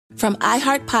From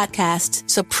iHeart Podcasts,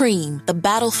 Supreme, The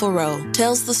Battle for Roe,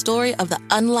 tells the story of the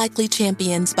unlikely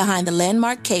champions behind the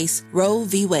landmark case Roe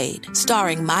v. Wade.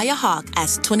 Starring Maya Hawke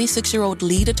as 26-year-old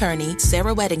lead attorney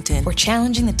Sarah Weddington. We're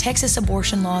challenging the Texas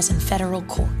abortion laws in federal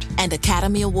court. And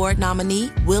Academy Award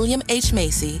nominee William H.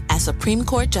 Macy as Supreme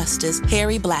Court Justice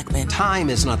Harry Blackmun. Time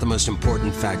is not the most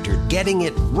important factor. Getting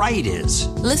it right is.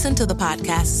 Listen to the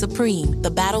podcast Supreme,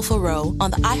 The Battle for Roe on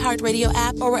the iHeartRadio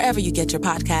app or wherever you get your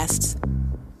podcasts.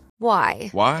 Why?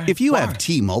 If you have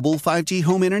T-Mobile 5G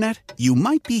home internet, you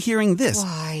might be hearing this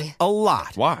a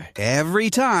lot. Why? Every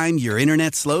time your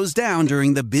internet slows down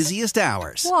during the busiest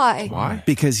hours. Why?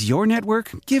 Because your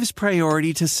network gives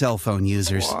priority to cell phone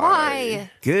users. Why?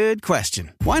 Good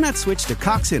question. Why not switch to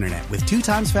Cox Internet with 2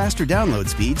 times faster download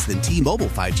speeds than T-Mobile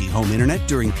 5G home internet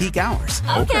during peak hours?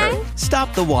 Okay.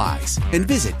 Stop the whys and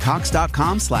visit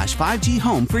cox.com/5G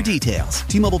home for details.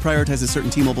 T-Mobile prioritizes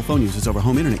certain T-Mobile phone users over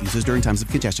home internet users during times of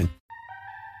congestion.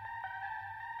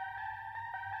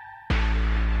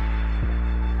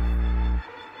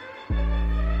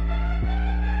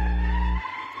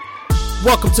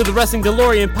 Welcome to the Wrestling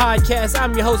Delorean podcast.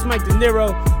 I'm your host, Mike De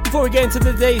Niro. Before we get into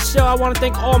today's show, I want to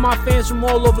thank all my fans from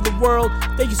all over the world.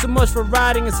 Thank you so much for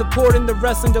riding and supporting the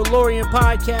Wrestling Delorean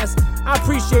podcast. I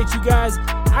appreciate you guys.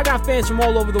 I got fans from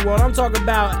all over the world. I'm talking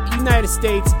about United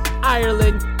States,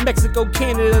 Ireland, Mexico,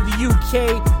 Canada, the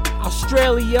UK,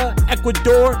 Australia,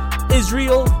 Ecuador,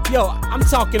 Israel. Yo, I'm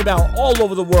talking about all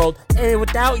over the world. And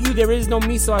without you, there is no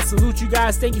me, so I salute you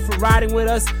guys. Thank you for riding with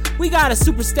us. We got a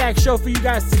super stacked show for you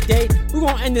guys today. We're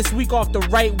going to end this week off the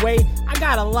right way. I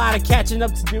got a lot of catching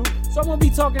up to do, so I'm going to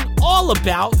be talking all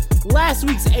about last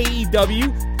week's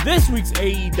AEW, this week's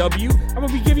AEW. I'm going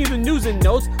to be giving you the news and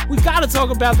notes. We got to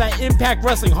talk about that Impact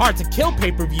Wrestling Hard to Kill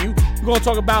pay-per-view. We're going to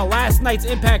talk about last night's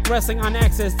Impact Wrestling on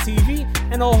Access TV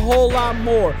and a whole lot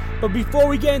more. But before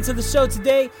we get into the show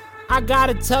today, I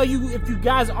gotta tell you, if you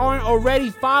guys aren't already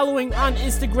following on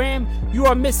Instagram, you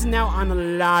are missing out on a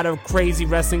lot of crazy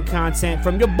wrestling content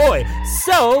from your boy.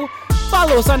 So,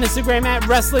 follow us on Instagram at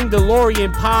Wrestling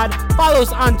Delorean Pod. Follow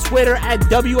us on Twitter at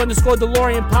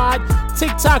W_Delorean Pod.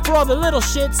 TikTok for all the little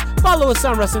shits. Follow us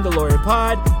on Wrestling Delorean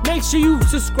Pod. Make sure you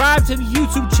subscribe to the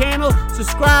YouTube channel.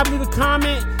 Subscribe, leave a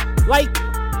comment, like,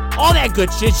 all that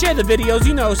good shit. Share the videos,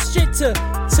 shit to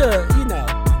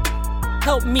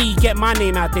help me get my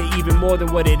name out there even more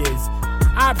than what it is.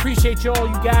 I appreciate you all,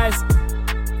 you guys.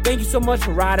 Thank you so much for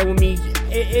riding with me.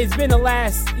 It's been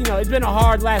it's been a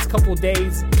hard last couple of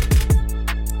days.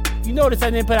 You notice I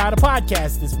didn't put out a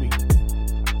podcast this week.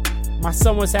 My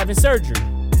son was having surgery.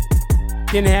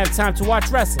 Didn't have time to watch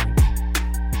wrestling.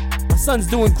 My son's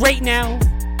doing great now.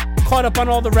 Caught up on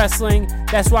all the wrestling.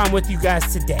 That's why I'm with you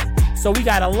guys today. So we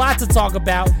got a lot to talk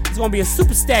about. It's going to be a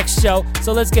super stacked show.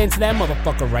 So let's get into that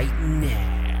motherfucker right now.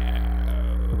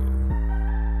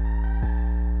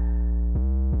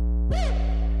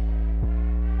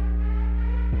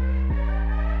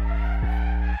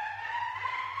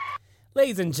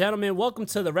 Ladies and gentlemen, welcome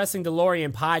to the Wrestling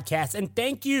Delorean podcast. And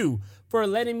thank you for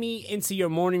letting me into your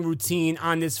morning routine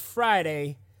on this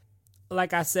Friday.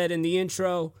 Like I said in the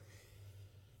intro,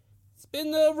 it's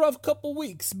been a rough couple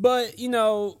weeks. But,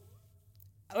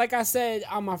 like I said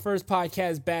on my first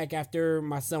podcast back after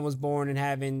my son was born and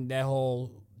having that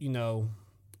whole,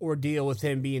 ordeal with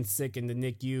him being sick in the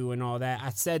NICU and all that, I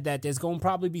said that there's going to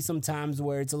probably be some times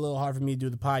where it's a little hard for me to do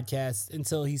the podcast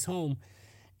until he's home.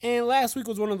 And last week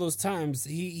was one of those times.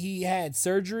 He had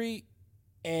surgery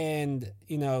and,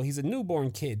 he's a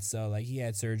newborn kid. So, he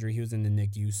had surgery. He was in the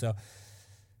NICU. So,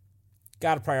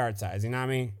 got to prioritize, you know what I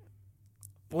mean?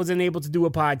 Wasn't able to do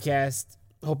a podcast.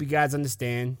 Hope you guys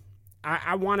understand.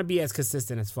 I want to be as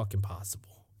consistent as fucking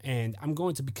possible. And I'm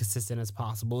going to be consistent as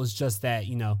possible. It's just that,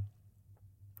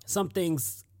 some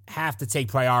things have to take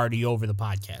priority over the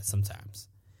podcast sometimes.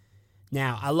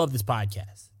 Now, I love this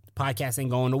podcast. The podcast ain't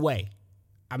going away.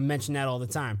 I mention that all the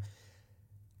time.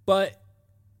 But,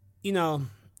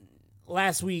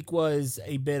 last week was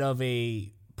a bit of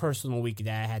a personal week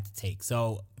that I had to take.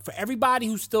 So, for everybody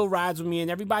who still rides with me and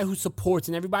everybody who supports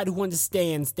and everybody who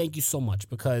understands, thank you so much.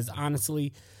 Because,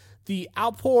 honestly, the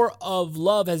outpour of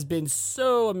love has been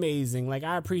so amazing.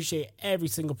 I appreciate every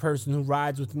single person who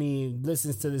rides with me,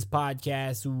 listens to this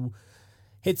podcast, who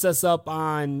hits us up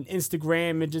on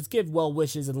Instagram and just give well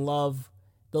wishes and love.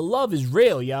 The love is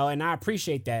real, yo, and I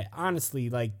appreciate that.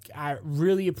 Honestly, I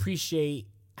really appreciate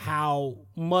how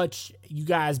much you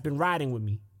guys been riding with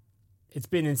me. It's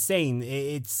been insane.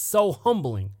 It's so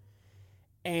humbling.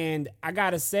 And I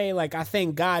gotta say, I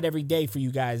thank God every day for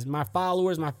you guys. My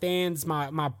followers, my fans,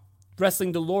 my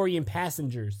Wrestling Delorean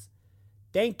passengers.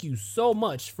 Thank you so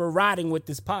much for riding with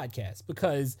this podcast,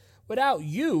 because Without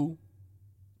you,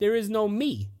 there is no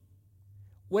me.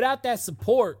 Without that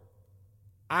support,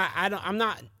 I'm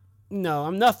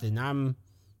nothing. I'm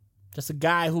just a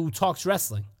guy who talks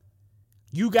wrestling.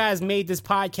 You guys made this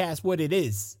podcast what it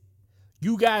is.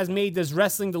 You guys made this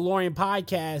Wrestling DeLorean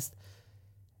podcast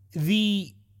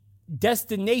the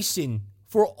destination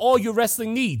for all your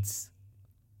wrestling needs.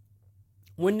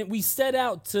 When we set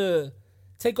out to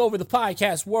take over the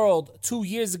podcast world 2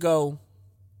 years ago,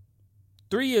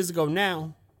 3 years ago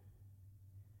now,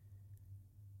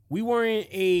 we weren't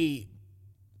a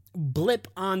blip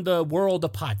on the world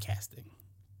of podcasting.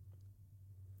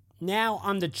 Now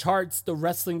on the charts, the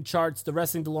wrestling charts, the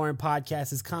Wrestling DeLorean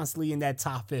podcast is constantly in that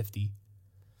top 50.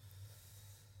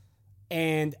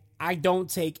 And I don't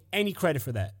take any credit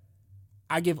for that.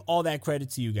 I give all that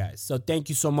credit to you guys. So thank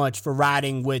you so much for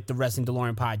riding with the Wrestling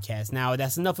DeLorean podcast. Now,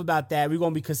 that's enough about that. We're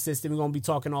going to be consistent. We're going to be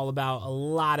talking all about a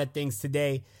lot of things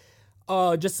today.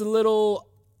 Just a little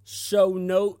show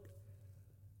note.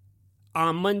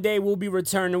 On Monday, we'll be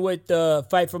returning with the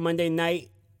Fight for Monday Night.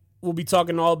 We'll be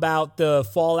talking all about the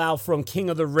fallout from King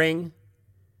of the Ring.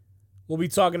 We'll be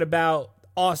talking about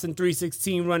Austin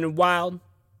 316 running wild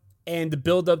and the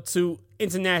build-up to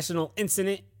International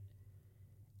Incident.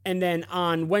 And then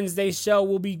on Wednesday's show,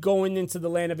 we'll be going into the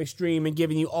Land of Extreme and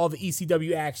giving you all the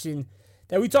ECW action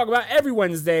that we talk about every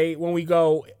Wednesday when we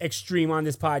go extreme on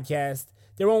this podcast.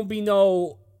 There won't be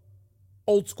no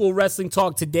old school wrestling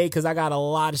talk today because I got a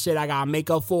lot of shit I got to make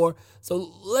up for.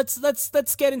 So let's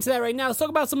get into that right now. Let's talk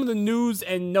about some of the news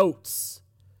and notes.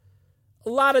 A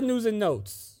lot of news and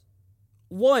notes.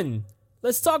 One,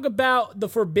 let's talk about the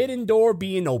Forbidden Door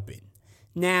being open.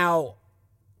 Now,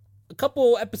 a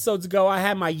couple episodes ago, I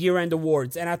had my year-end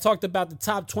awards, and I talked about the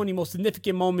top 20 most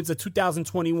significant moments of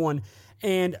 2021,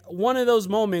 and one of those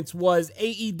moments was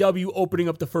AEW opening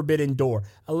up the Forbidden Door,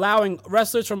 allowing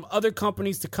wrestlers from other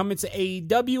companies to come into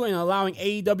AEW and allowing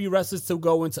AEW wrestlers to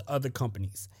go into other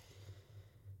companies.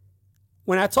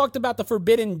 When I talked about the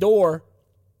Forbidden Door,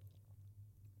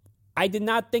 I did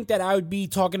not think that I would be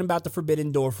talking about the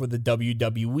Forbidden Door for the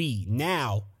WWE.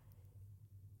 Now,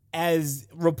 as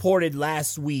reported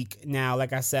last week, now,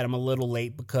 like I said, I'm a little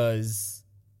late because,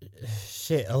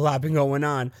 a lot been going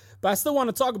on. But I still want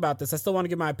to talk about this. I still want to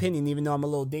give my opinion, even though I'm a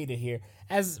little dated here.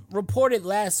 As reported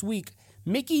last week,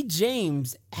 Mickie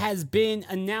James has been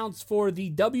announced for the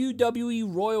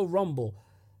WWE Royal Rumble.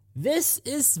 This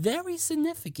is very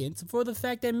significant for the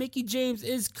fact that Mickie James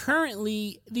is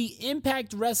currently the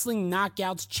Impact Wrestling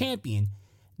Knockouts champion.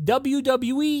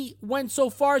 WWE went so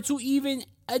far to even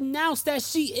announced that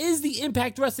she is the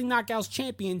Impact Wrestling Knockouts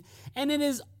champion, and it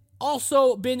has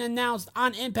also been announced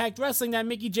on Impact Wrestling that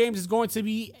Mickie James is going to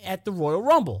be at the Royal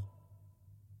Rumble.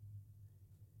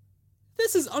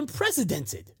 This is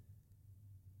unprecedented.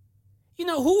 You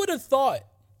know, who would have thought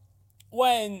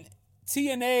when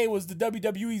TNA was the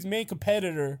WWE's main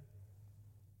competitor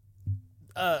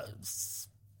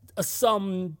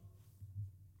some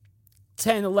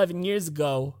 10, 11 years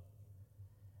ago,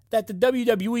 that the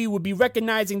WWE would be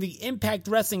recognizing the Impact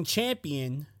Wrestling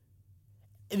champion,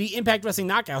 the Impact Wrestling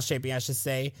Knockouts champion, I should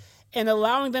say, and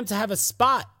allowing them to have a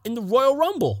spot in the Royal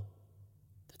Rumble.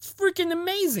 That's freaking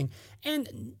amazing.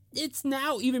 And it's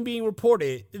now even being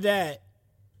reported that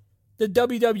the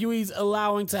WWE's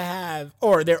allowing to have,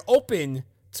 or they're open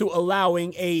to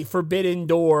allowing a Forbidden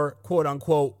Door, quote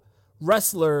unquote,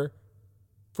 wrestler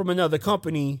from another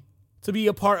company to be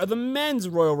a part of the men's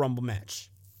Royal Rumble match.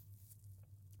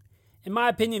 In my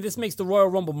opinion, this makes the Royal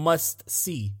Rumble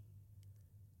must-see.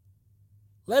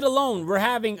 Let alone, we're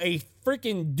having a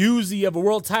freaking doozy of a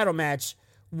world title match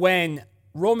when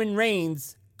Roman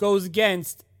Reigns goes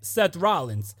against Seth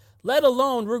Rollins. Let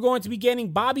alone, we're going to be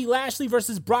getting Bobby Lashley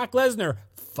versus Brock Lesnar,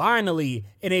 finally,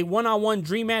 in a one-on-one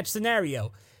dream match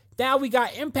scenario. Now we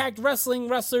got Impact Wrestling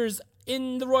wrestlers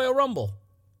in the Royal Rumble.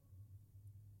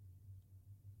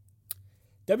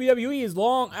 WWE is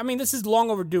this is long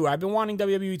overdue. I've been wanting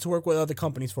WWE to work with other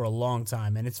companies for a long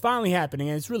time, and it's finally happening,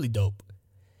 and it's really dope.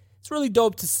 It's really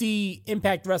dope to see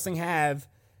Impact Wrestling have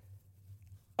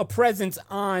a presence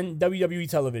on WWE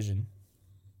television.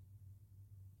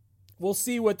 We'll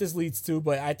see what this leads to,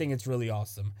 but I think it's really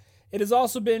awesome. It has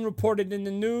also been reported in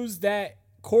the news that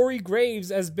Corey Graves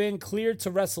has been cleared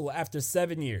to wrestle after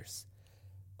 7 years.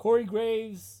 Corey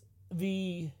Graves,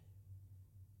 the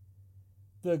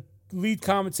lead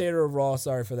commentator of Raw,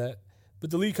 sorry for that, but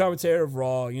the lead commentator of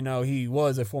Raw, you know, he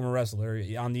was a former wrestler.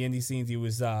 On the indie scenes, he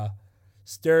was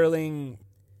Sterling,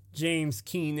 James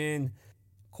Keenan.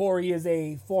 Corey is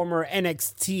a former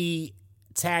NXT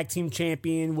tag team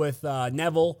champion with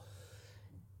Neville.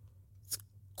 It's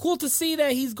cool to see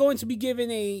that he's going to be given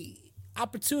a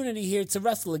opportunity here to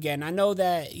wrestle again. I know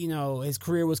that, his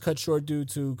career was cut short due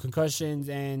to concussions,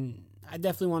 and I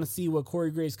definitely want to see what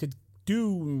Corey Graves could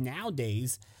do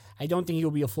nowadays. I don't think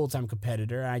he'll be a full-time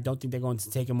competitor. I don't think they're going to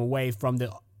take him away from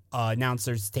the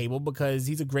announcer's table because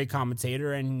he's a great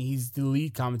commentator and he's the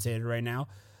lead commentator right now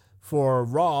for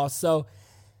Raw. So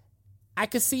I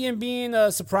could see him being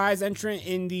a surprise entrant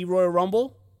in the Royal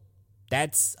Rumble.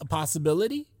 That's a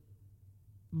possibility,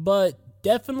 but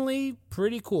definitely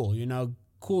pretty cool.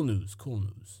 Cool news.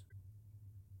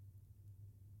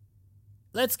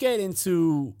 Let's get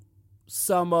into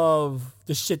some of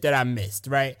the shit that I missed,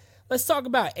 right? Let's talk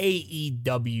about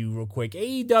AEW real quick.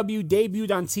 AEW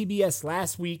debuted on TBS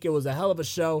last week. It was a hell of a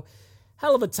show.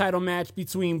 Hell of a title match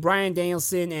between Bryan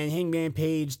Danielson and Hangman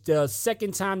Page. The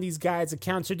second time these guys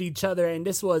encountered each other, and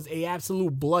this was an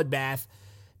absolute bloodbath.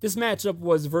 This matchup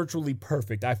was virtually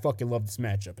perfect. I fucking love this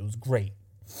matchup. It was great.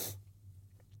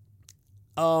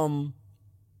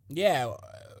 Yeah,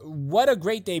 what a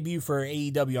great debut for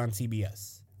AEW on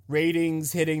TBS.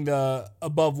 Ratings hitting the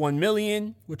above 1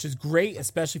 million, which is great,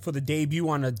 especially for the debut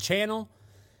on a channel.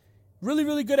 Really,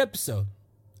 really good episode.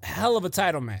 Hell of a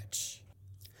title match.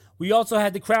 We also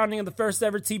had the crowning of the first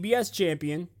ever TBS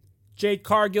champion. Jade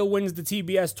Cargill wins the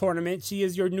TBS tournament. She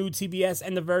is your new TBS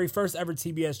and the very first ever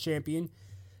TBS champion.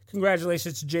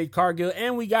 Congratulations to Jade Cargill.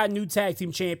 And we got new tag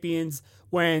team champions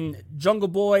when Jungle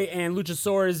Boy and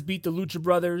Luchasaurus beat the Lucha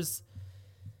Brothers.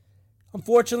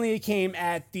 Unfortunately, it came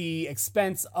at the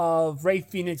expense of Rey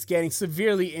Fenix getting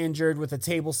severely injured with a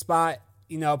table spot.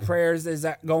 Prayers is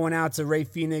going out to Rey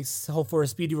Fenix. Hope for a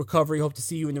speedy recovery. Hope to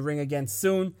see you in the ring again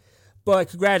soon. But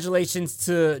congratulations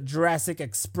to Jurassic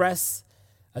Express,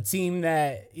 a team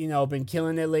that, been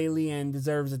killing it lately and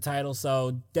deserves a title.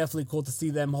 So definitely cool to see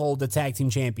them hold the tag team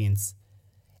champions.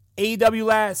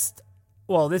 AEW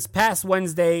this past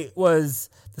Wednesday was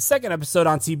the second episode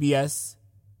on TBS.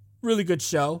 Really good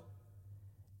show.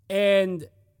 And,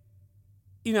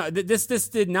 this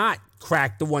did not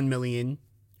crack the 1 million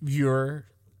viewer,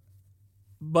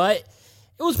 but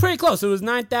it was pretty close. It was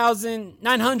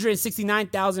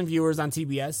 969,000 viewers on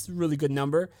TBS. Really good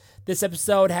number. This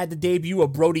episode had the debut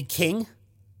of Brody King.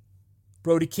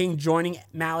 Brody King joining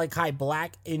Malachi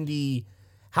Black in the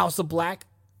House of Black.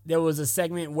 There was a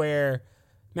segment where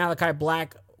Malachi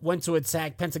Black went to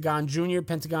attack Pentagon Jr.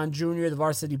 The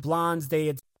Varsity Blondes.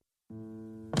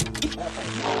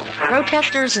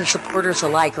 Protesters and supporters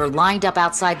alike are lined up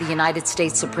outside the United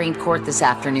States Supreme Court this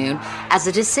afternoon as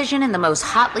a decision in the most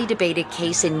hotly debated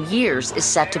case in years is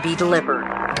set to be delivered.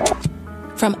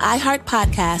 From iHeart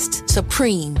Podcasts,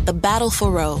 Supreme, The Battle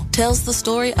for Roe, tells the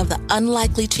story of the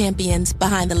unlikely champions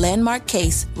behind the landmark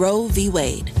case Roe v.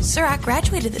 Wade. Sir, I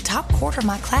graduated the top quarter of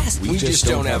my class. We just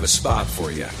don't have a spot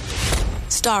for you.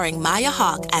 Starring Maya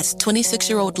Hawke as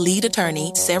 26-year-old lead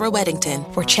attorney Sarah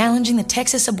Weddington. We're challenging the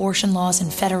Texas abortion laws in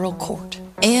federal court.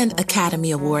 And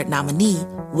Academy Award nominee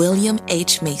William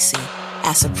H. Macy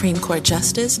as Supreme Court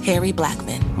Justice Harry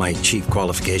Blackmun. My chief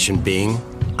qualification being,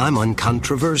 I'm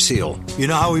uncontroversial. You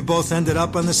know how we both ended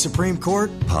up on the Supreme Court?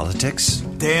 Politics?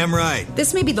 Damn right.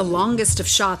 This may be the longest of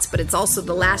shots, but it's also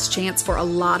the last chance for a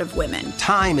lot of women.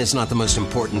 Time is not the most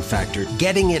important factor.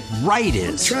 Getting it right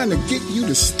is. I'm trying to get you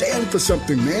to stand for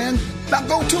something, man. Now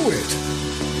go to it.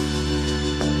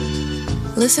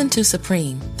 Listen to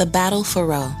Supreme, The Battle for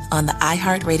Roe on the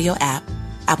iHeartRadio app,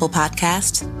 Apple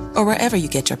Podcasts, or wherever you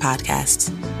get your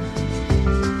podcasts.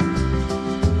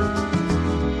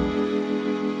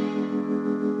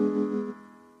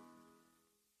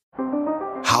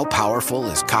 How powerful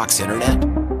is Cox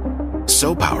Internet?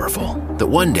 So powerful that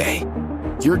one day,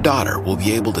 your daughter will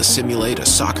be able to simulate a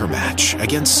soccer match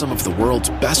against some of the world's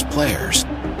best players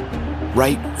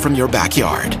right from your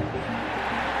backyard.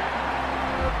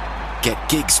 Get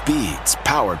gig speeds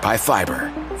powered by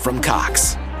fiber from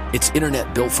Cox. It's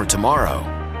internet built for tomorrow,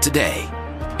 today.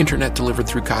 Internet delivered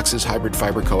through Cox's hybrid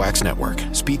fiber coax network.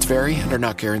 Speeds vary and are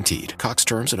not guaranteed. Cox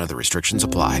terms and other restrictions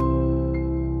apply.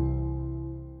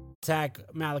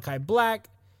 Attack Malachi Black.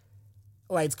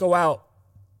 Lights go out.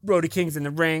 Brody King's in the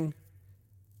ring.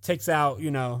 Takes out,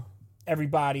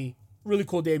 everybody. Really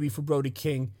cool debut for Brody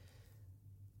King.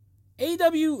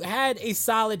 AEW had a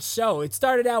solid show. It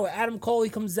started out with Adam Cole. He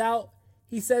comes out.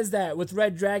 He says that with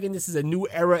Red Dragon, this is a new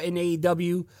era in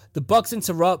AEW. The Bucks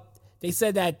interrupt. They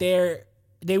said that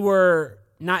they were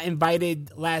not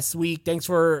invited last week. Thanks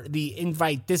for the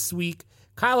invite this week.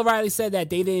 Kyle O'Reilly said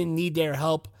that they didn't need their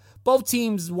help. Both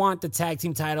teams want the tag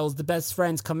team titles. The best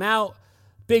friends come out.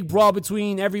 Big brawl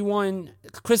between everyone.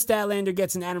 Chris Statlander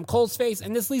gets in Adam Cole's face.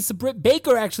 And this leads to Britt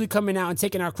Baker actually coming out and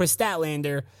taking out Chris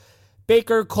Statlander.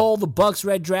 Baker, Cole, the Bucks,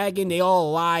 Red Dragon, they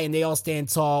all lie and they all stand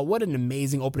tall. What an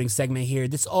amazing opening segment here.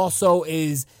 This also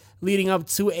is leading up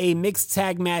to a mixed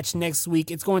tag match next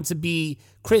week. It's going to be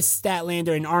Chris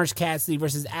Statlander and Orange Cassidy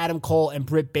versus Adam Cole and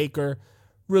Britt Baker.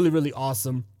 Really, really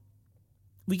awesome.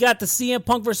 We got the CM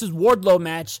Punk versus Wardlow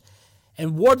match,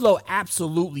 and Wardlow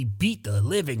absolutely beat the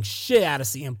living shit out of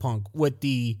CM Punk with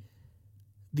the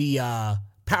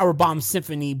Powerbomb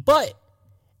Symphony, but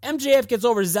MJF gets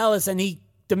overzealous and he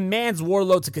demands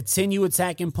Wardlow to continue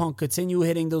attacking Punk, continue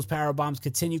hitting those power bombs,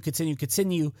 continue.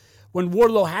 When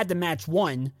Wardlow had the match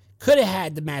won, could have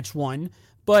had the match won,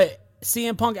 but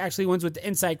CM Punk actually wins with the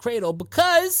inside cradle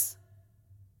because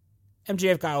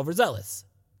MJF got overzealous.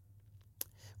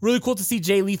 Really cool to see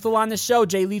Jay Lethal on the show.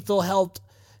 Jay Lethal helped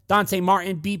Dante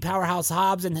Martin beat Powerhouse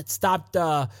Hobbs and stopped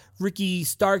Ricky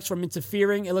Starks from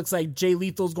interfering. It looks like Jay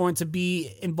Lethal is going to be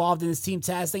involved in this team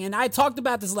testing. And I talked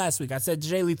about this last week. I said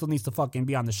Jay Lethal needs to fucking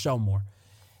be on the show more.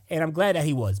 And I'm glad that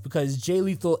he was, because Jay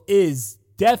Lethal is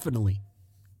definitely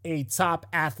a top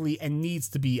athlete and needs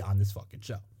to be on this fucking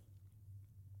show.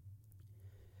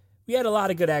 We had a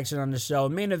lot of good action on the show.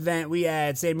 Main event, we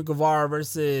had Sammy Guevara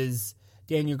versus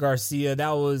Daniel Garcia.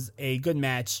 That was a good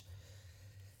match.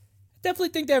 Definitely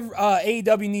think that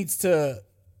AEW needs to,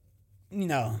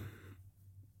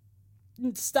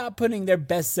 stop putting their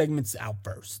best segments out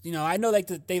first. I know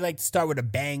they like to start with a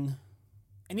bang.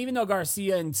 And even though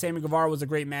Garcia and Sammy Guevara was a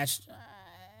great match,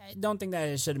 I don't think that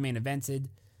it should have main evented.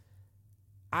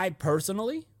 I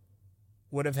personally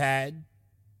would have had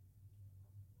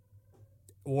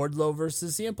Wardlow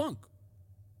versus CM Punk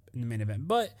in the main event.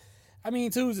 But, to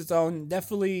each its own.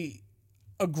 Definitely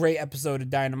a great episode of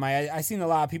Dynamite. I seen a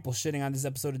lot of people shitting on this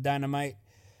episode of Dynamite,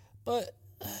 but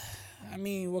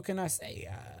what can I say?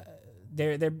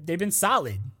 They've been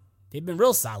solid. They've been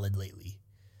real solid lately.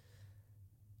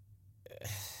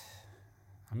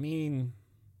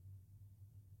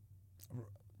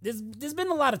 There's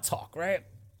been a lot of talk, right?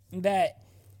 That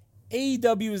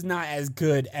AEW is not as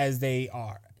good as they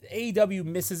are. AEW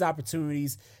misses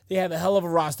opportunities. They have a hell of a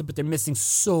roster, but they're missing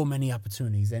so many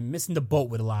opportunities and missing the boat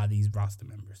with a lot of these roster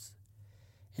members.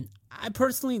 And I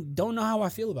personally don't know how I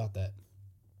feel about that.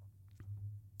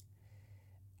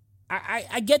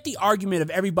 I get the argument of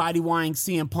everybody wanting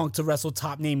CM Punk to wrestle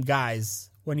top-name guys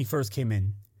when he first came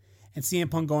in. And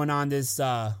CM Punk going on this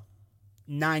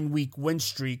 9-week win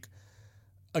streak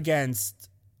against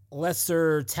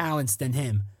lesser talents than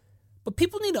him. But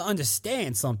people need to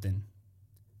understand something.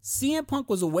 CM Punk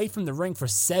was away from the ring for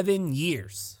 7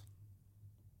 years.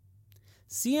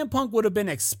 CM Punk would have been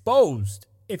exposed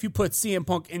if you put CM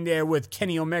Punk in there with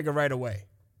Kenny Omega right away.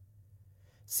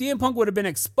 CM Punk would have been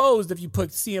exposed if you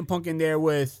put CM Punk in there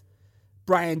with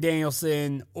Bryan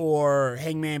Danielson or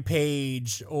Hangman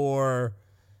Page or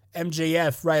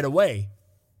MJF right away.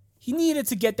 He needed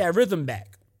to get that rhythm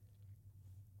back.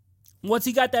 Once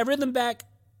he got that rhythm back,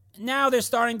 now they're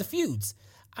starting the feuds.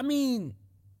 I'm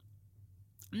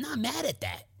not mad at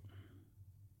that.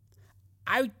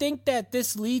 I think that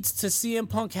this leads to CM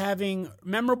Punk having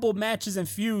memorable matches and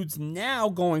feuds now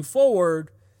going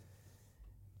forward,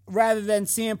 rather than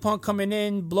CM Punk coming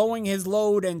in, blowing his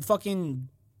load and fucking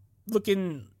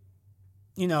looking,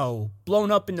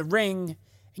 blown up in the ring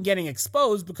and getting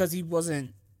exposed because he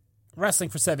wasn't wrestling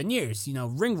for 7 years.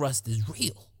 Ring rust is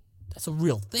real. That's a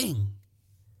real thing.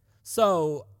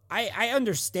 So I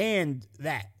understand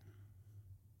that.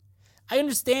 I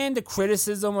understand the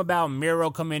criticism about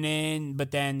Miro coming in,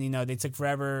 but then, they took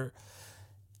forever.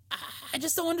 I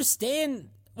just don't understand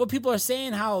what people are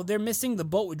saying, how they're missing the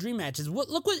boat with dream matches.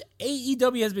 Look what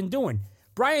AEW has been doing.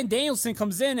 Bryan Danielson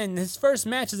comes in, and his first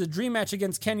match is a dream match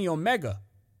against Kenny Omega.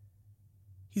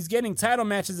 He's getting title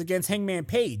matches against Hangman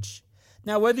Page.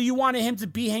 Now, whether you wanted him to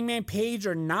be Hangman Page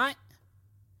or not,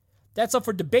 that's up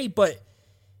for debate, but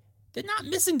they're not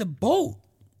missing the boat.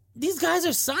 These guys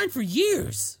are signed for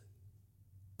years.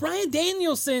 Bryan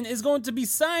Danielson is going to be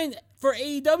signed for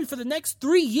AEW for the next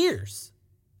 3 years.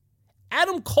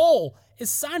 Adam Cole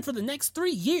is signed for the next 3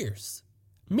 years.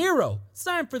 Miro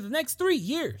signed for the next 3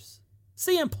 years.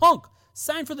 CM Punk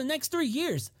signed for the next 3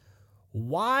 years.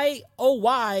 Why, oh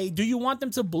why, do you want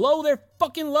them to blow their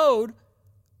fucking load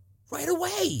right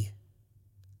away?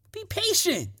 Be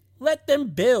patient. Let them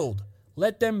build.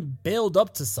 Let them build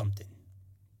up to something.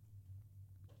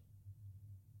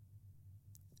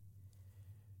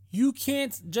 You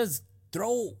can't just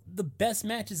throw the best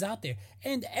matches out there.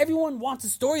 And everyone wants a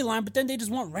storyline, but then they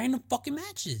just want random fucking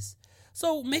matches.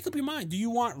 So make up your mind. Do you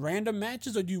want random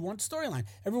matches or do you want a storyline?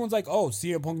 Everyone's like, oh,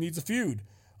 CM Punk needs a feud.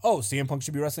 Oh, CM Punk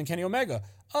should be wrestling Kenny Omega.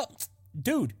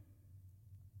 Dude.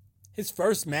 His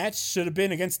first match should have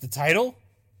been against the title.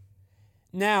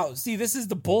 Now, see, this is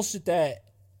the bullshit that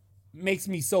makes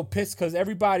me so pissed because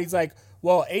everybody's like,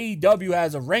 well, AEW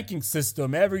has a ranking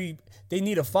system. They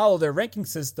need to follow their ranking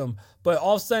system. But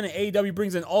all of a sudden, AEW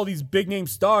brings in all these big-name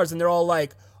stars, and they're all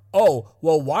like, oh,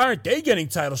 well, why aren't they getting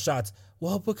title shots?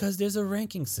 Well, because there's a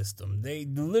ranking system. They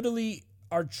literally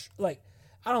are, like,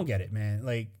 I don't get it, man.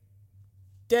 Like,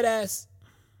 deadass,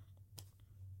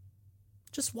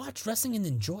 just watch wrestling and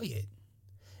enjoy it.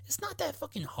 It's not that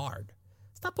fucking hard.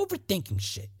 Stop overthinking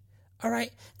shit. All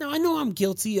right? Now, I know I'm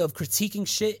guilty of critiquing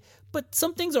shit, but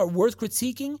some things are worth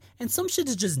critiquing, and some shit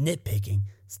is just nitpicking.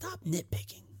 Stop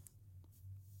nitpicking.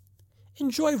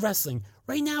 Enjoy wrestling.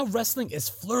 Right now, wrestling is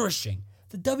flourishing.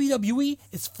 The WWE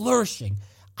is flourishing.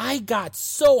 I got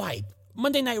so hyped.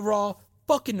 Monday Night Raw,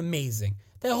 fucking amazing.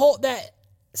 That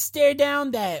stare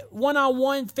down, that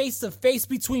one-on-one, face-to-face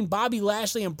between Bobby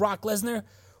Lashley and Brock Lesnar,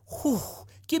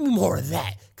 give me more of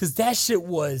that, because that shit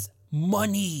was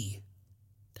money.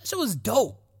 That shit was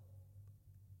dope.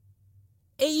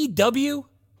 AEW,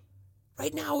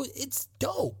 right now, it's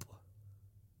dope.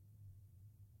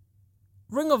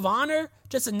 Ring of Honor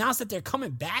just announced that they're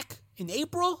coming back in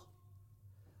April.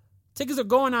 Tickets are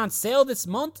going on sale this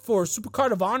month for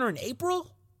Supercard of Honor in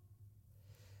April.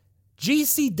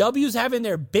 GCW's having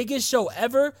their biggest show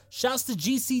ever. Shouts to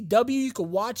GCW. You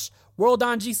can watch World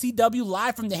on GCW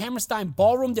live from the Hammerstein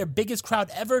Ballroom, their biggest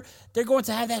crowd ever. They're going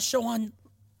to have that show on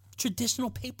traditional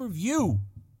pay-per-view.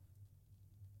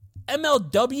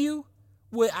 MLW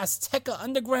with Azteca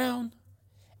Underground.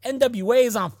 NWA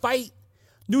is on Fight.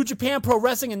 New Japan Pro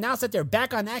Wrestling announced that they're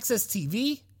back on Access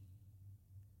TV.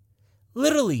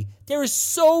 Literally, there is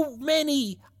so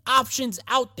many options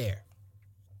out there.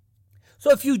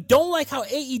 So if you don't like how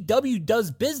AEW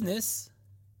does business,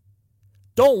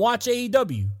 don't watch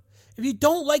AEW. If you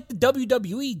don't like the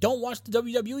WWE, don't watch the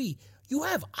WWE. You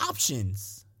have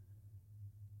options.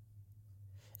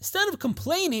 Instead of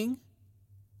complaining,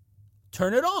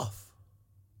 turn it off.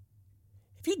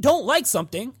 If you don't like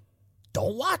something,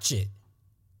 don't watch it.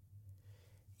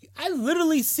 I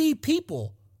literally see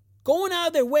people going out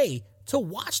of their way to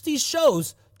watch these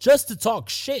shows just to talk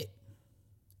shit.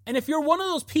 And if you're one of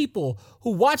those people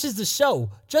who watches the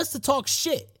show just to talk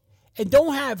shit and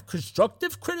don't have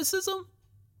constructive criticism,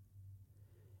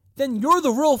 then you're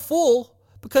the real fool,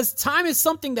 because time is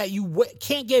something that you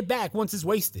can't get back once it's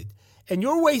wasted. And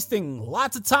you're wasting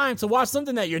lots of time to watch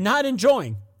something that you're not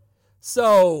enjoying.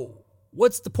 So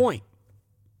what's the point?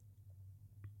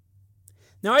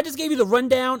 Now, I just gave you the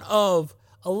rundown of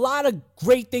a lot of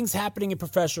great things happening in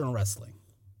professional wrestling.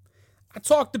 I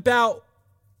talked about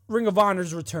Ring of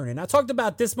Honor's returning. I talked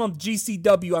about this month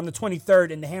GCW on the 23rd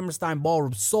in the Hammerstein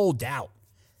Ballroom sold out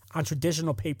on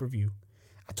traditional pay-per-view.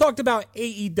 I talked about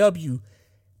AEW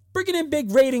bringing in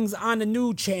big ratings on the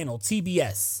new channel,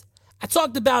 TBS. I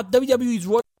talked about WWE's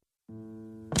Royal...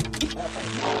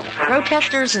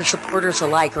 Protesters and supporters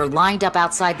alike are lined up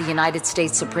outside the United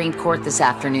States Supreme Court this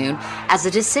afternoon as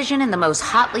a decision in the most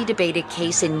hotly debated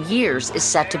case in years is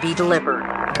set to be delivered.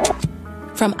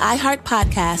 From iHeart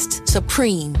Podcasts,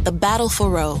 Supreme, The Battle for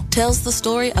Roe, tells the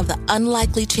story of the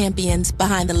unlikely champions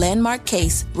behind the landmark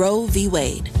case Roe v.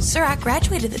 Wade. Sir, I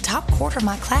graduated the top quarter of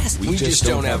my class. We just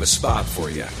don't have a spot for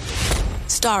you.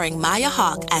 Starring Maya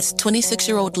Hawke as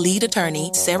 26-year-old lead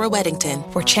attorney Sarah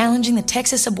Weddington. We're challenging the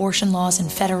Texas abortion laws in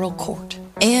federal court.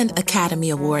 And Academy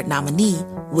Award nominee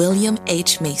William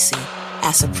H. Macy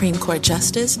as Supreme Court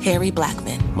Justice Harry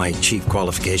Blackmun. My chief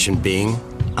qualification being,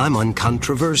 I'm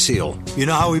uncontroversial. You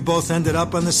know how we both ended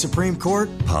up on the Supreme Court?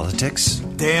 Politics?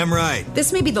 Damn right.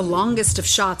 This may be the longest of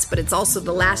shots, but it's also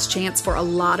the last chance for a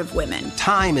lot of women.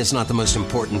 Time is not the most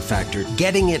important factor.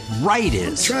 Getting it right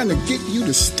is. I'm trying to get you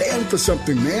to stand for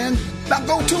something, man. Now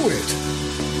go to it.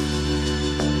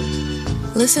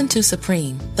 Listen to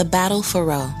Supreme, The Battle for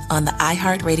Roe on the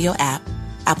iHeartRadio app,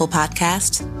 Apple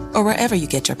Podcasts, or wherever you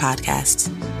get your podcasts.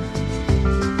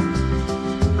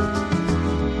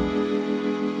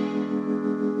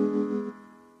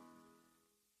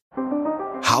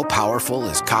 How powerful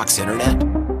is Cox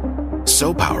Internet?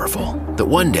 So powerful that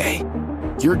one day,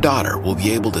 your daughter will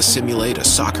be able to simulate a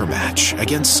soccer match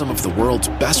against some of the world's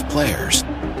best players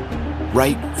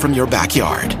right from your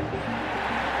backyard.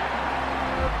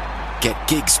 Get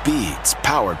gig speeds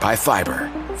powered by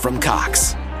fiber from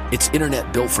Cox. It's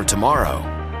internet built for tomorrow,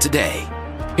 today.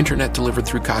 Internet delivered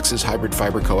through Cox's hybrid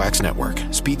fiber coax network.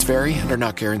 Speeds vary and are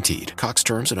not guaranteed. Cox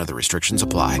terms and other restrictions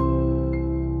apply.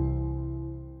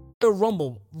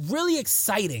 Rumble, really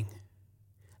exciting.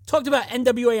 Talked about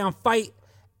NWA on Fight,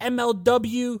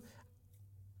 MLW.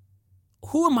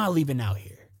 Who am I leaving out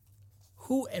here?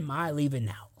 Who am I leaving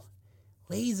out?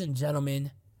 Ladies and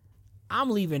gentlemen,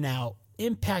 I'm leaving out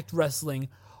Impact Wrestling.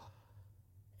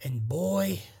 And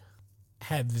boy,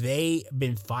 have they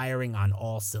been firing on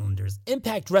all cylinders.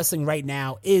 Impact Wrestling right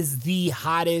now is the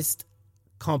hottest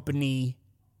company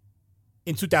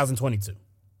in 2022.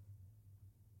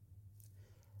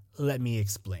 Let me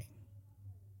explain.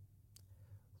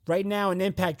 Right now in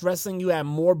Impact Wrestling, you have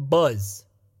more buzz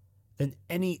than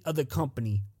any other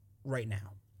company right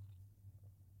now.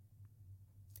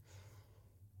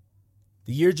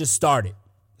 The year just started.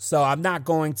 So I'm not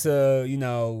going to,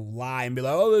 lie and be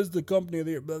like, oh, this is the company of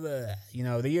the year. Blah, blah,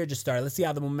 blah. The year just started. Let's see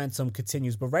how the momentum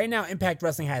continues. But right now, Impact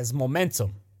Wrestling has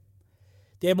momentum.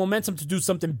 They have momentum to do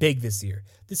something big this year.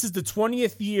 This is the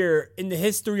 20th year in the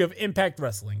history of Impact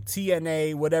Wrestling.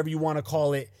 TNA, whatever you want to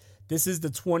call it. This is the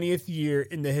 20th year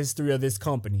in the history of this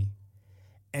company.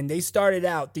 And they started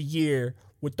out the year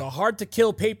with the Hard to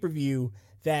Kill pay-per-view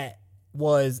that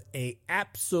was an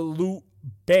absolute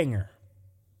banger.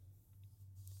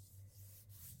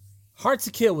 Hard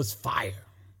to Kill was fire.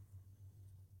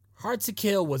 Hard to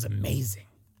Kill was amazing.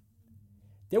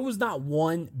 There was not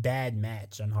one bad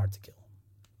match on Hard to Kill.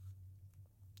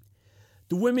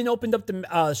 The women opened up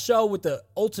the show with the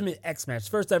Ultimate X match.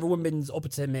 First ever women's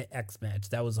Ultimate X match.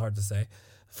 That was hard to say.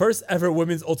 First ever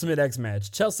women's Ultimate X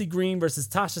match. Chelsea Green versus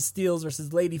Tasha Steelz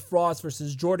versus Lady Frost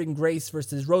versus Jordan Grace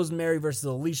versus Rosemary versus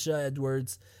Alicia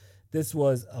Edwards. This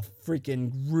was a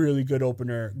freaking really good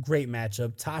opener. Great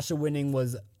matchup. Tasha winning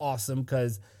was awesome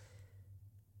because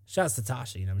shouts to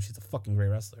Tasha, she's a fucking great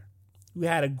wrestler. We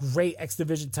had a great X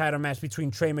Division title match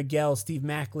between Trey Miguel, Steve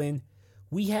Macklin.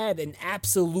 We had an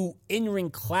absolute in-ring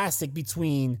classic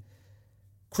between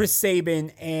Chris Sabin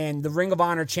and the Ring of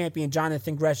Honor champion,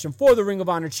 Jonathan Gresham, for the Ring of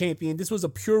Honor champion. This was a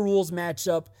Pure Rules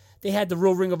matchup. They had the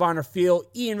real Ring of Honor feel.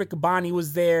 Ian Riccaboni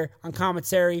was there on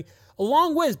commentary.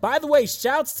 Along with, by the way,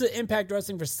 shouts to Impact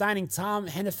Wrestling for signing Tom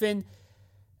Hennepin,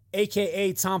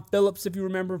 a.k.a. Tom Phillips, if you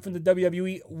remember him from the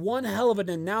WWE. One hell of an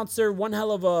announcer, one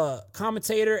hell of a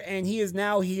commentator, and he is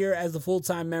now here as a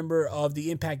full-time member of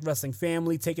the Impact Wrestling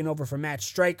family, taking over for Matt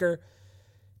Stryker.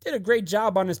 Did a great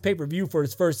job on his pay-per-view for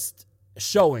his first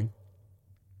showing.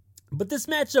 But this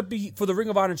matchup for the Ring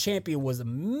of Honor champion was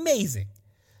amazing.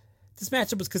 This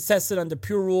matchup was contested under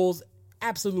Pure Rules.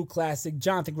 Absolute classic.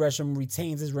 Jonathan Gresham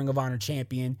retains his Ring of Honor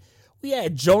champion. We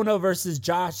had Jonah versus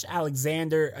Josh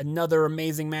Alexander, another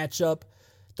amazing matchup.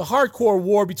 The hardcore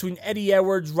war between Eddie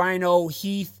Edwards, Rhino,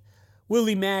 Heath,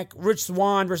 Willie Mack, Rich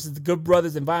Swann versus the Good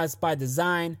Brothers and Violence by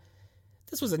Design.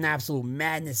 This was an absolute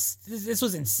madness. This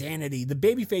was insanity. The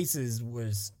babyfaces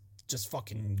was just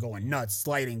fucking going nuts,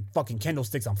 lighting fucking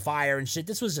candlesticks on fire and shit.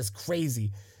 This was just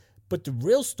crazy. But the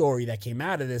real story that came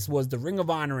out of this was the Ring of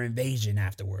Honor invasion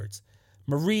afterwards.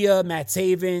 Maria, Matt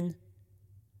Taven,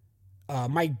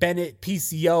 Mike Bennett,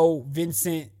 PCO,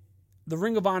 Vincent. The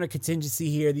Ring of Honor contingency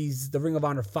here. The Ring of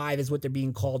Honor 5 is what they're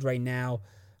being called right now.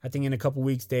 I think in a couple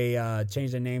weeks they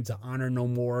change their name to Honor No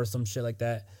More or some shit like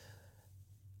that.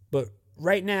 But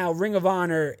right now, Ring of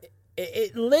Honor,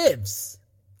 it lives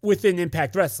within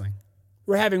Impact Wrestling.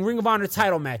 We're having Ring of Honor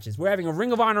title matches. We're having a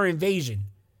Ring of Honor invasion.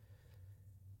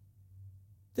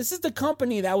 This is the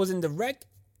company that was in direct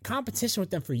competition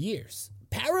with them for years.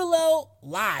 Parallel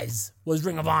Lies was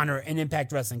Ring of Honor and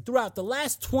Impact Wrestling throughout the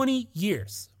last 20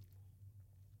 years.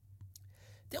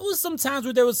 There was some times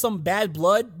where there was some bad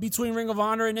blood between Ring of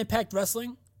Honor and Impact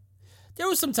Wrestling. There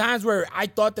were some times where I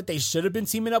thought that they should have been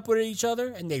teaming up with each other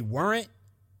and they weren't.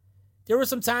 There were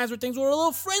some times where things were a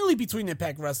little friendly between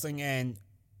Impact Wrestling and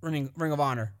Ring of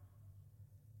Honor.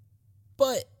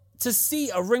 But to see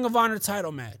a Ring of Honor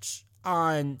title match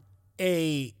on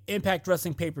a Impact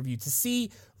Wrestling pay-per-view, to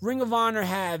see Ring of Honor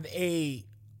have a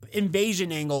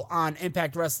invasion angle on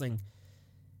Impact Wrestling,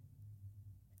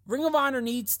 Ring of Honor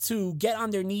needs to get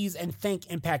on their knees and thank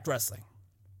Impact Wrestling.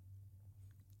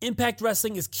 Impact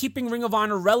Wrestling is keeping Ring of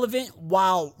Honor relevant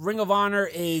while Ring of Honor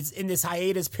is in this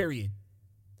hiatus period.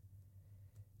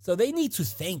 So they need to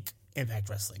thank Impact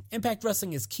Wrestling. Impact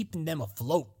Wrestling is keeping them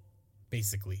afloat,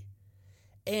 basically.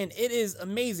 And it is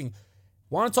amazing.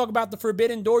 Want to talk about the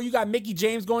Forbidden Door? You got Mickie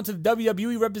James going to the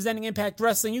WWE representing Impact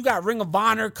Wrestling. You got Ring of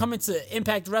Honor coming to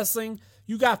Impact Wrestling.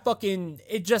 You got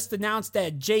it just announced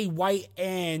that Jay White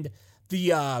and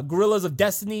the Gorillas of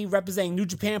Destiny representing New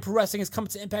Japan Pro Wrestling is coming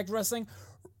to Impact Wrestling.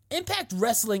 Impact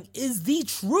Wrestling is the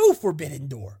true Forbidden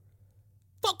Door.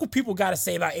 Fuck what people got to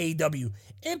say about AEW.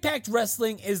 Impact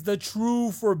Wrestling is the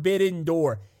true Forbidden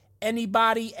Door.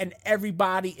 Anybody and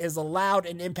everybody is allowed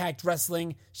in Impact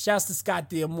Wrestling. Shouts to Scott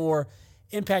D'Amore.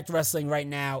 Impact Wrestling right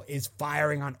now is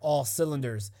firing on all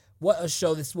cylinders. What a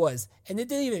show this was. And it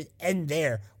didn't even end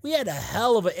there. We had a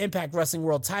hell of an Impact Wrestling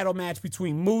World title match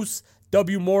between Moose,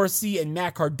 W. Morrissey, and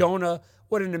Matt Cardona.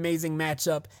 What an amazing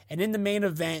matchup. And in the main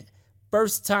event,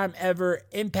 first time ever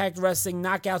Impact Wrestling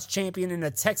Knockouts champion in a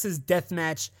Texas death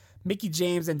match, Mickie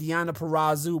James and Deonna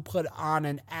Purrazzo put on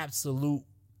an absolute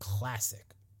classic.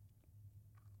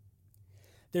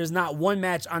 There's not one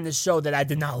match on this show that I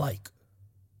did not like.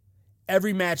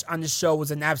 Every match on this show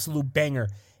was an absolute banger.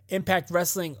 Impact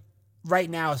Wrestling right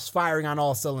now is firing on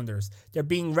all cylinders. They're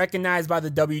being recognized by the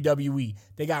WWE.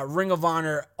 They got Ring of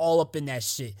Honor all up in that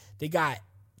shit. They got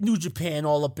New Japan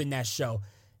all up in that show.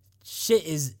 Shit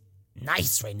is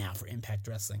nice right now for Impact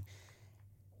Wrestling.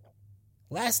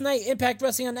 Last night, Impact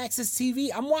Wrestling on Access TV,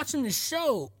 I'm watching the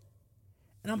show,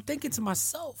 and I'm thinking to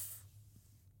myself,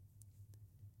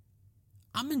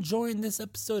 I'm enjoying this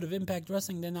episode of Impact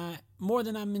Wrestling more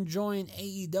than I'm enjoying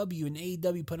AEW, and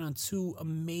AEW put on 2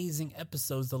 amazing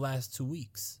episodes the last 2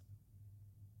 weeks.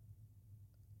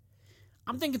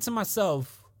 I'm thinking to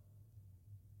myself,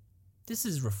 this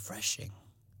is refreshing.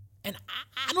 And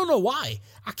I don't know why.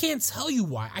 I can't tell you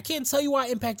why. I can't tell you why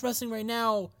Impact Wrestling right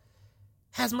now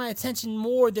has my attention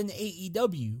more than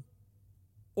AEW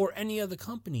or any other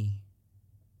company.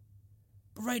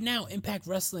 But right now, Impact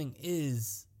Wrestling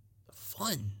is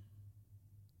fun.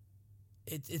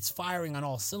 It's firing on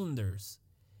all cylinders.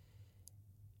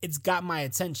 It's got my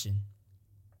attention.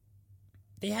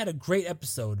 They had a great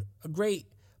episode, a great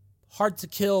hard to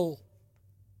kill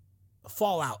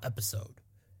Fallout episode.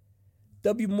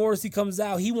 W. Morrissey comes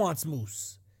out. He wants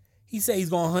Moose. He said he's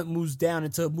going to hunt Moose down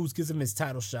until Moose gives him his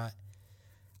title shot.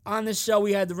 On this show,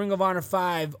 we had the Ring of Honor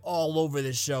 5 all over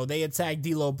this show. They attacked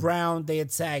D'Lo Brown. They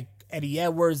attacked Eddie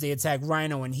Edwards. They attacked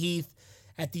Rhino and Heath.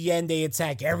 At the end, they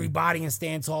attack everybody and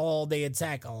stand tall. They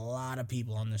attack a lot of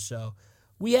people on the show.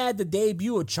 We had the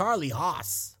debut of Charlie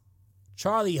Haas.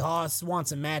 Charlie Haas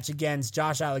wants a match against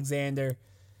Josh Alexander.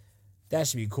 That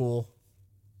should be cool.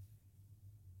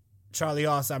 Charlie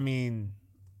Haas, I mean,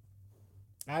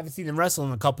 I haven't seen him wrestle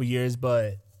in a couple years,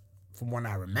 but from what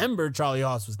I remember, Charlie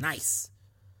Haas was nice.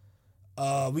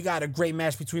 We got a great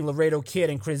match between Laredo Kid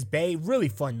and Chris Bay. Really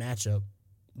fun matchup.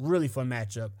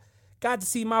 Got to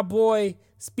see my boy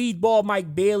Speedball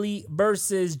Mike Bailey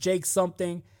versus Jake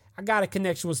something. I got a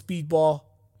connection with Speedball.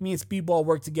 Me and Speedball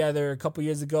worked together a couple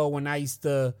years ago when I used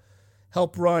to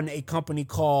help run a company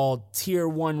called Tier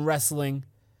 1 Wrestling.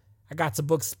 I got to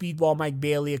book Speedball Mike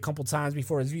Bailey a couple times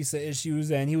before his visa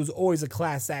issues, and he was always a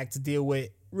class act to deal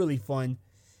with. Really fun.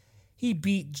 He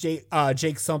beat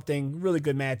Jake something. Really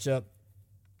good matchup.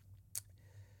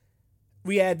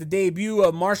 We had the debut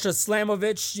of Marsha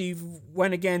Slamovich. She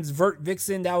went against Vert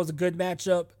Vixen. That was a good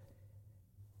matchup.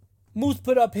 Moose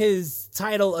put up his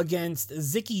title against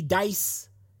Zicky Dice.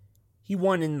 He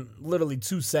won in literally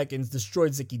 2 seconds,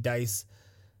 destroyed Zicky Dice.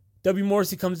 W.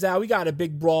 Morrissey comes out. We got a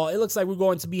big brawl. It looks like we're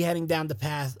going to be heading down the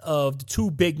path of the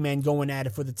 2 big men going at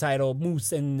it for the title,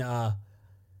 Moose and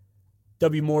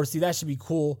W. Morrissey. That should be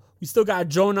cool. We still got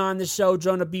Jonah on the show.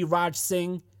 Jonah beat Raj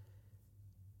Singh.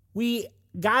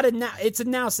 It's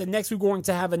announced that next we're going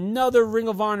to have another Ring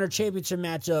of Honor championship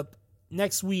matchup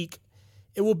next week.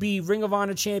 It will be Ring of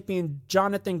Honor champion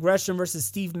Jonathan Gresham versus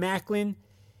Steve Macklin.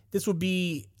 This will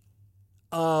be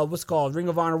Ring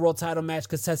of Honor World title match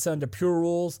contested under Pure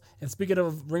Rules. And speaking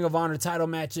of Ring of Honor title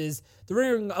matches, the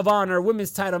Ring of Honor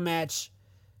women's title match,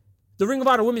 the Ring of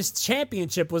Honor Women's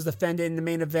Championship was defended in the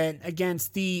main event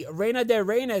against the Reina de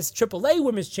Reinas AAA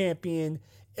Women's Champion.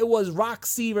 It was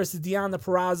Roxy versus Deonna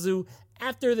Purrazzo.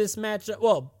 After this match,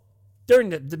 during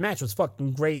the match was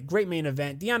fucking great. Great main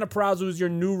event. Deonna Purrazzo is your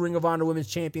new Ring of Honor Women's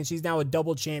Champion. She's now a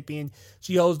double champion.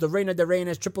 She holds the Reina de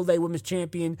Reinas AAA Women's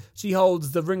Champion. She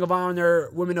holds the Ring of Honor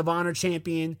Women of Honor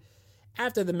Champion.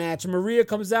 After the match, Maria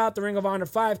comes out. The Ring of Honor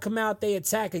 5 come out. They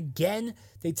attack again.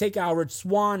 They take out Rich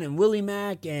Swann and Willie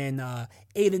Mack and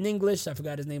Aiden English. I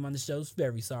forgot his name on the show.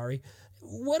 Very sorry.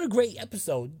 What a great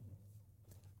episode.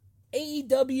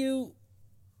 AEW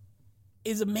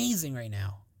is amazing right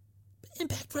now. But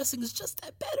Impact Wrestling is just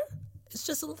that better. It's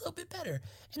just a little bit better.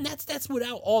 And that's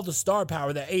without all the star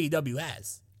power that AEW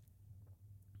has.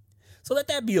 So let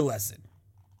that be a lesson.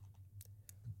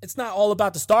 It's not all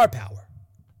about the star power.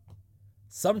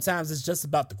 Sometimes it's just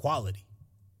about the quality.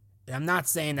 And I'm not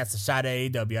saying that's a shot at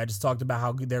AEW. I just talked about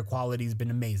how good their quality has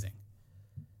been amazing.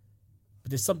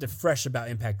 But there's something fresh about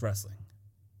Impact Wrestling.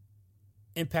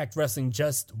 Impact Wrestling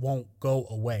just won't go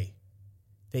away.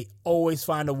 They always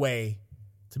find a way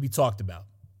to be talked about.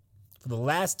 For the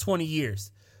last 20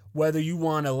 years, whether you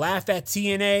want to laugh at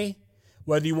TNA,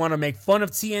 whether you want to make fun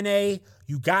of TNA,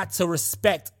 you got to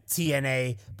respect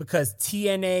TNA because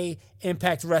TNA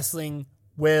Impact Wrestling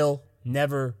will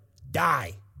never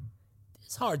die.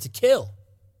 It's hard to kill.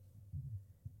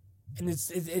 And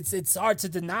it's hard to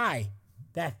deny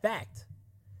that fact.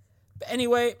 But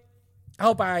anyway,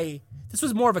 this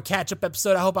was more of a catch-up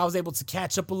episode. I hope I was able to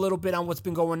catch up a little bit on what's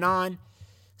been going on.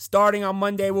 Starting on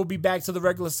Monday, we'll be back to the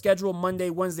regular schedule.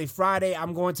 Monday, Wednesday, Friday,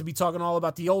 I'm going to be talking all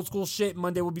about the old school shit.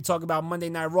 Monday, we'll be talking about Monday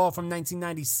Night Raw from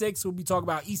 1996. We'll be talking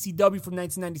about ECW from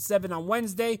 1997 on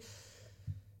Wednesday.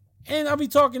 And I'll be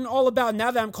talking all about, now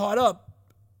that I'm caught up,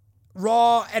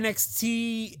 Raw,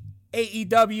 NXT,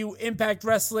 AEW, Impact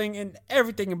Wrestling, and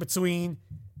everything in between.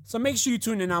 So make sure you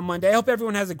tune in on Monday. I hope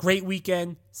everyone has a great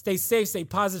weekend. Stay safe, stay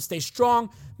positive, stay strong.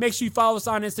 Make sure you follow us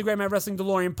on Instagram at Wrestling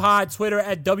DeLorean Pod, Twitter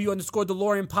at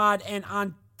W_DeLorean Pod, and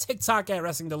on TikTok at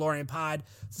Wrestling DeLorean Pod.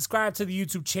 Subscribe to the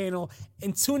YouTube channel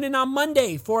and tune in on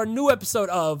Monday for a new episode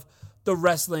of the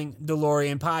Wrestling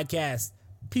DeLorean Podcast.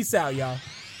 Peace out, y'all.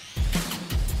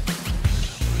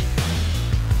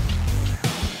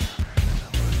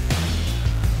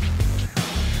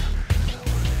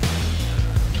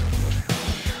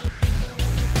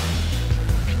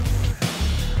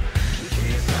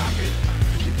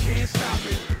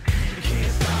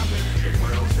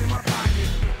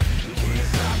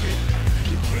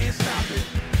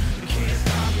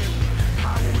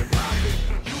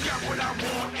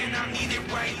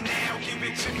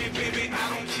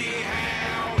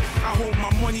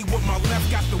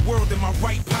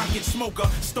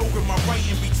 Stoker my right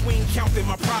in between, counting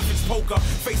my profits, poker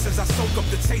faces. I soak up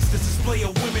the taste, this display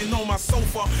of women on my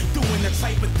sofa, doing the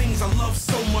type of things I love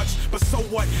so much. But so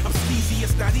what? I'm sleazy,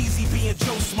 it's not easy being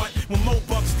Joe Smut. With more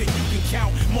bucks than you can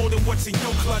count, more than what's in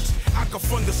your clutch. I could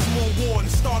fund a small war and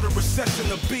start a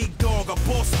recession. A big dog, a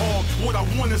boss hog. What I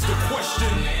want is the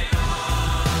question.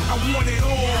 I want it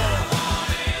all.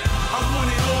 I want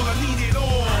it all. I need it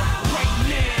all right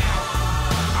now.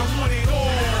 I want it all.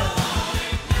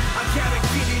 Gotta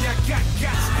get it, I got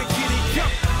to get it,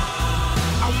 yup.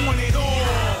 I want it all.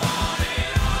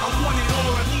 I want it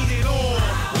all, I need it all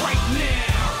right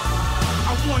now.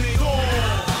 I want it all.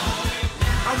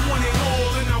 I want it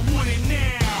all and I want it now.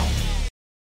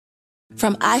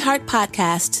 From iHeart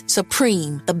Podcasts,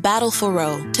 Supreme, The Battle for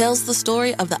Roe, tells the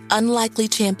story of the unlikely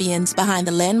champions behind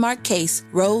the landmark case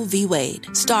Roe v. Wade.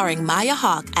 Starring Maya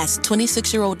Hawke as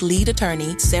 26-year-old lead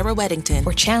attorney Sarah Weddington.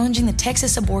 We're challenging the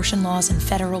Texas abortion laws in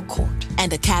federal court.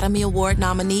 And Academy Award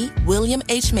nominee William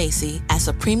H. Macy as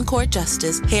Supreme Court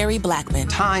Justice Harry Blackmun.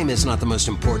 Time is not the most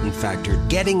important factor.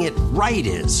 Getting it right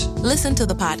is. Listen to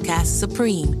the podcast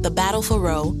Supreme, The Battle for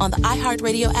Roe on the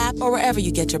iHeartRadio app or wherever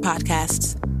you get your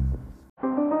podcasts.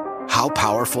 How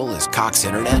powerful is Cox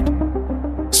Internet?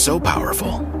 So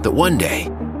powerful that one day,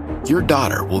 your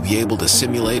daughter will be able to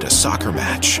simulate a soccer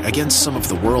match against some of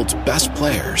the world's best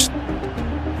players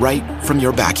right from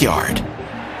your backyard.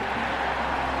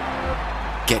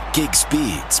 Get gig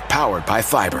speeds powered by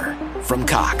fiber from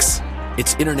Cox.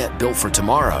 It's internet built for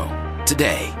tomorrow,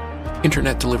 today.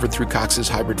 Internet delivered through Cox's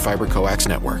hybrid fiber coax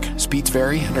network. Speeds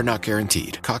vary and are not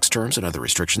guaranteed. Cox terms and other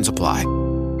restrictions apply.